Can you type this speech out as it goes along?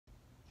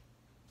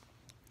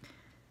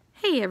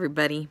Hey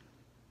everybody.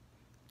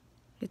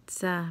 It's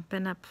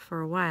been up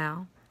for a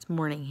while. It's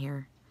morning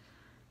here.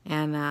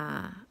 And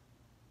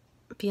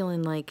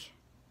feeling like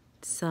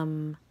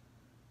been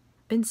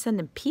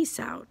sending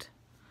peace out.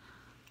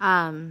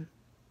 I don't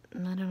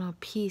know,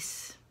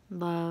 peace,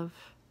 love,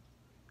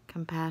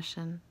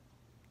 compassion.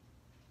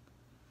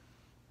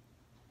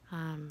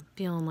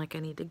 Feeling like I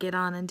need to get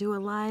on and do a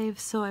live,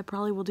 so I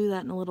probably will do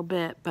that in a little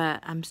bit,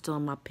 but I'm still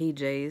in my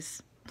PJs.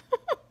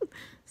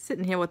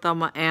 Sitting here with all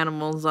my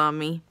animals on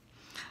me.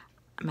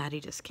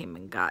 Maddie just came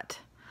and got.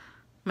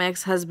 My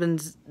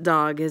ex-husband's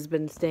dog has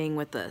been staying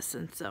with us,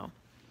 and so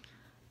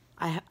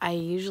I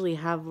usually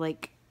have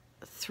like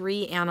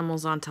 3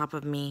 animals on top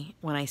of me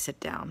when I sit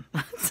down.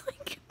 It's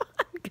like, come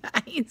on,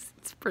 guys.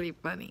 It's pretty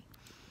funny.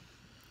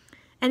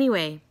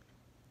 Anyway,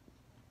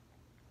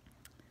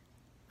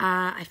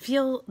 I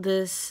feel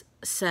this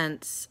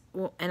sense,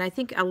 and I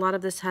think a lot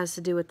of this has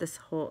to do with this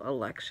whole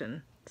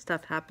election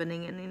stuff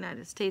happening in the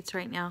United States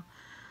right now.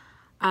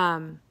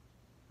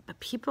 But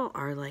people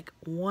are like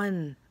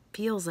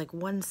feels like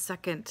 1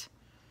 second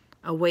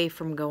away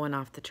from going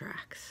off the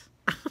tracks.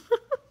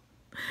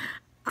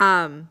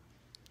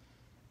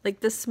 Like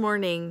this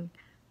morning,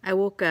 I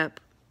woke up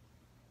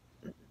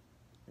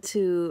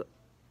to,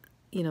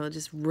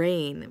 just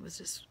rain. It was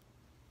just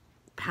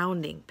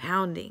pounding.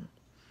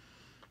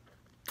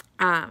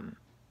 And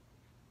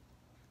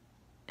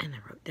I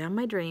wrote down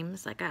my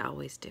dreams like I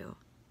always do.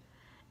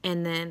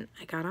 And then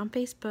I got on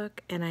Facebook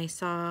and I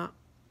saw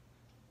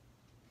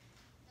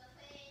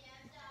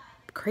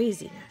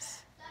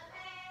craziness.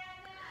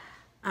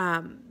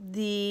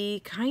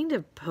 The kind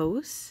of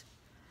posts,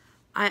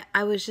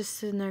 I was just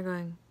sitting there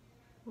going,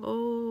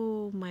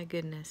 oh my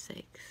goodness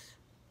sakes.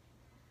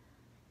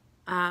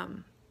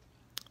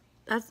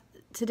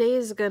 Today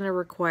is going to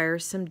require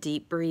some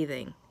deep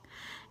breathing.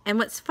 And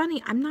what's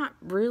funny, I'm not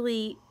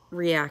really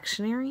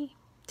reactionary,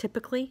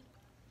 typically.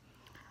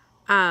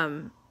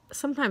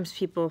 Sometimes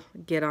people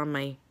get on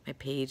my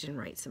page and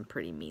write some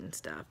pretty mean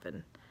stuff,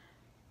 and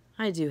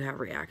I do have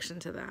reaction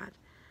to that.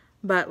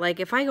 But like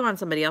if I go on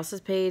somebody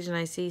else's page and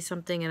I see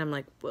something and I'm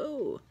like,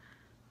 whoa,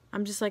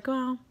 I'm just like,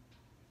 well,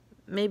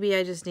 maybe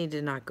I just need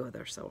to not go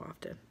there so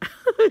often,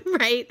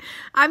 right?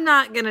 I'm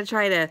not going to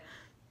try to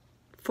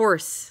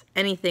force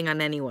anything on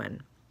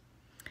anyone.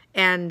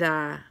 And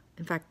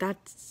in fact,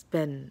 that's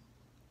been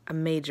a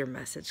major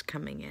message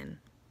coming in.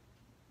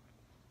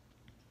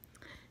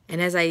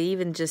 And as I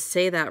even just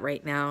say that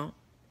right now,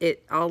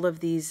 all of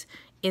these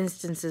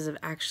instances of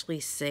actually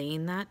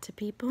saying that to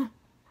people,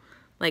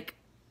 like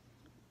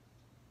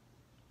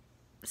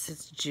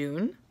since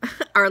June,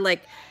 are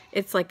like,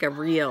 it's like a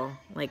real,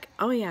 like,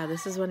 oh yeah,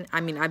 this is when,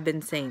 I've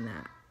been saying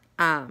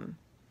that.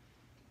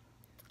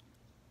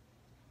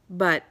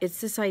 But it's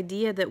this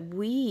idea that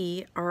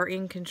we are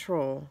in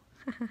control,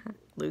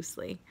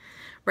 loosely,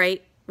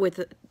 right?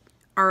 With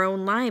our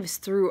own lives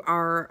through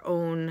our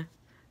own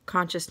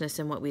consciousness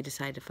and what we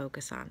decide to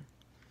focus on,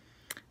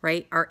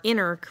 right? Our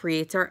inner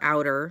creates our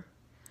outer.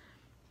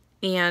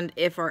 And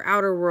if our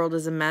outer world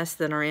is a mess,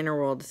 then our inner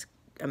world is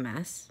a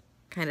mess,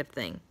 kind of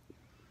thing.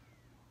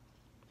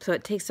 So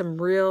it takes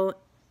some real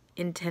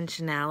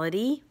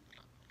intentionality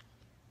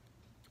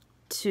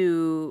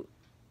to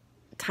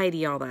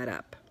tidy all that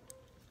up.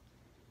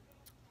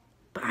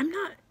 But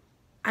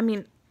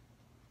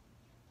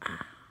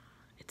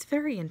it's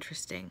very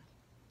interesting.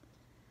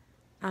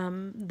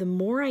 The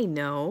more I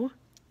know,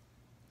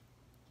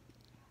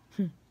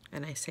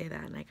 and I say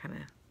that and I kind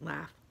of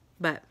laugh,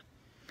 but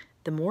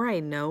the more I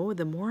know,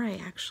 the more I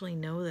actually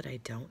know that I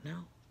don't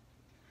know.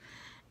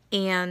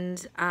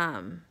 And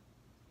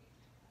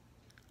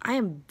I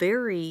am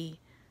very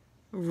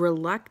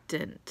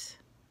reluctant,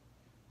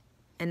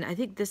 and I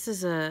think this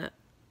is a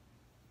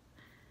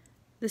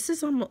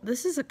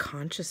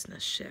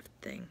consciousness shift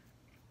thing.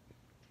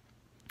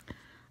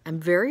 I'm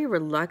very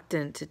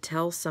reluctant to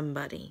tell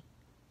somebody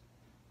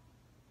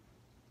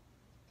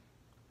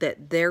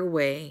that their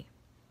way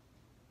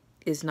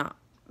is not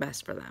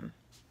best for them.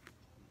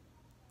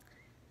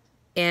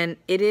 And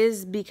it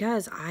is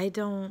because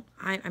I'm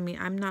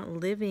not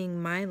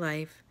living my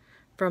life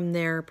from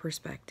their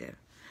perspective.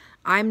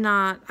 I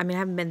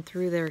haven't been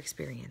through their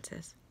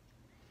experiences.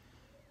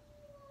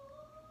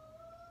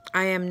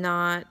 I haven't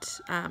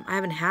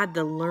had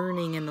the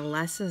learning and the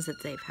lessons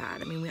that they've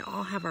had. We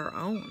all have our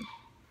own.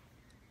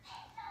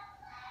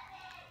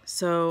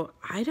 So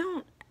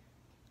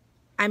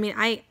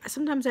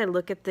sometimes I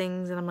look at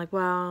things and I'm like,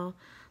 well,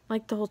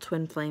 like the whole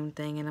twin flame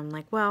thing, and I'm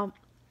like, well,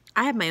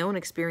 I have my own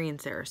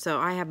experience there, so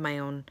I have my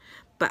own,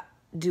 but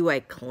do I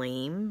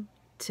claim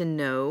to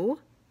know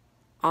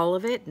all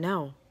of it?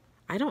 No,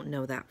 I don't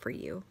know that for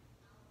you.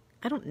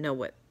 I don't know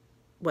what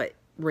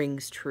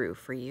rings true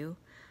for you.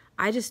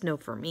 I just know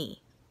for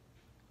me.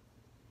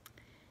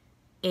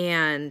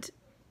 And,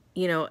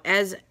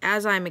 as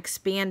I'm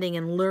expanding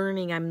and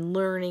learning, I'm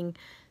learning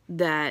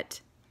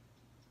that,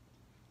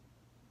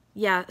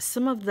 yeah,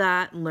 some of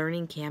that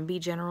learning can be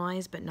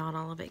generalized, but not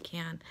all of it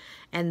can.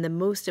 And the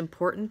most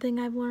important thing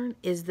I've learned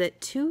is that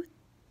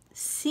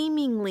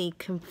seemingly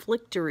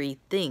conflictory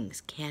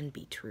things can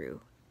be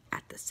true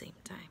at the same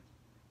time.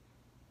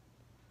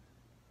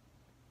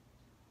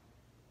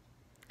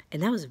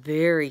 And that was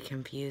very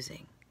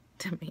confusing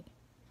to me.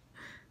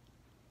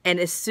 And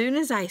as soon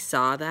as I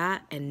saw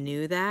that and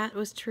knew that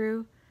was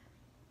true,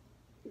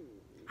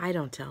 I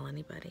don't tell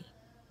anybody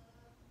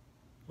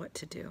what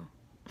to do.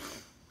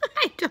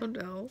 I don't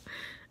know.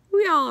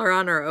 We all are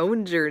on our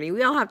own journey.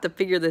 We all have to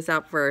figure this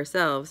out for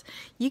ourselves.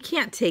 You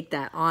can't take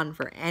that on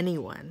for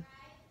anyone.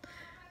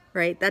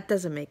 Right? That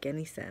doesn't make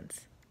any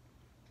sense.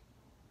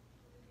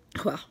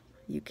 Well,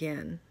 you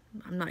can.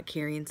 I'm not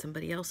carrying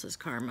somebody else's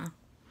karma.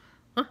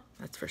 Huh,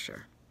 that's for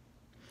sure.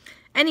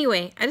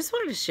 Anyway, I just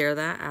wanted to share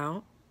that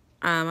out.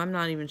 I'm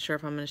not even sure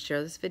if I'm going to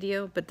share this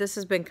video, but this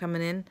has been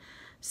coming in.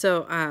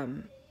 So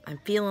I'm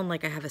feeling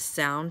like I have a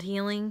sound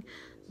healing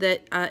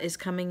that is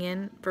coming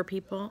in for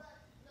people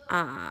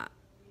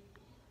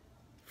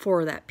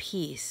for that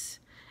peace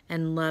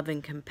and love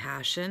and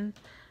compassion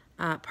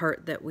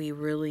part that we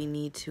really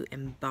need to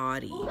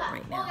embody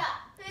right now.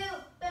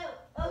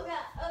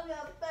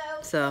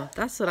 So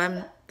that's what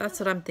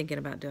I'm thinking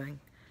about doing.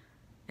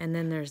 And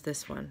then there's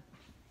this one.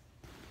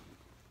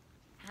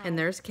 And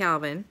there's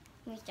Calvin.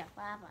 Mr.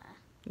 Baba.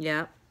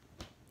 Yep.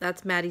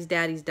 That's Maddie's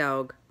daddy's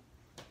dog.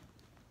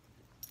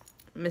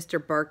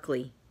 Mr.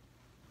 Barkley.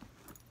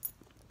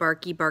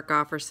 Barky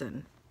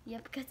Barkofferson. Yeah,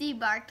 because he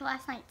barked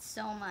last night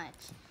so much.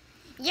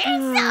 You're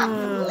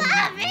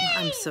self-loving!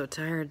 I'm so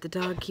tired. The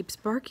dog keeps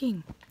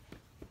barking.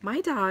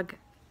 My dog.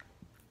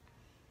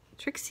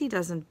 Trixie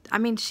doesn't... I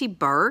mean, she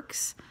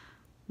barks,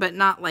 but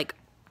not like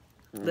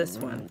this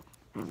one.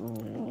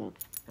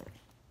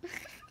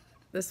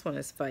 This one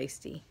is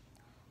feisty.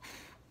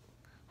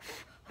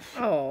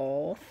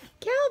 Oh,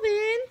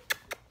 Calvin.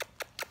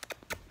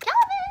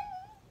 Calvin!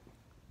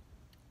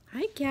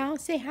 Hi, Cal.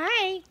 Say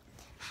hi.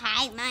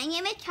 Hi, my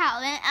name is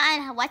Calvin,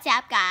 and what's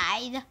up,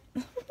 guys?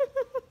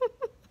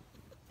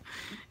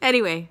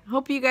 Anyway,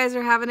 hope you guys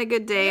are having a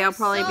good day. I'll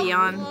probably be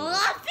on.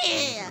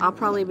 Fluffy. I'll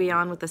probably be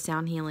on with the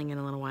sound healing in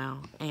a little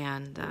while,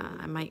 and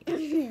I might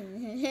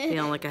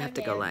feel like I have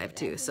to go live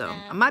too. So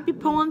I might be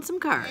pulling some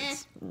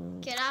cards.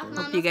 Get off,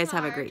 Hope you guys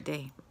have a great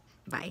day.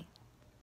 Bye.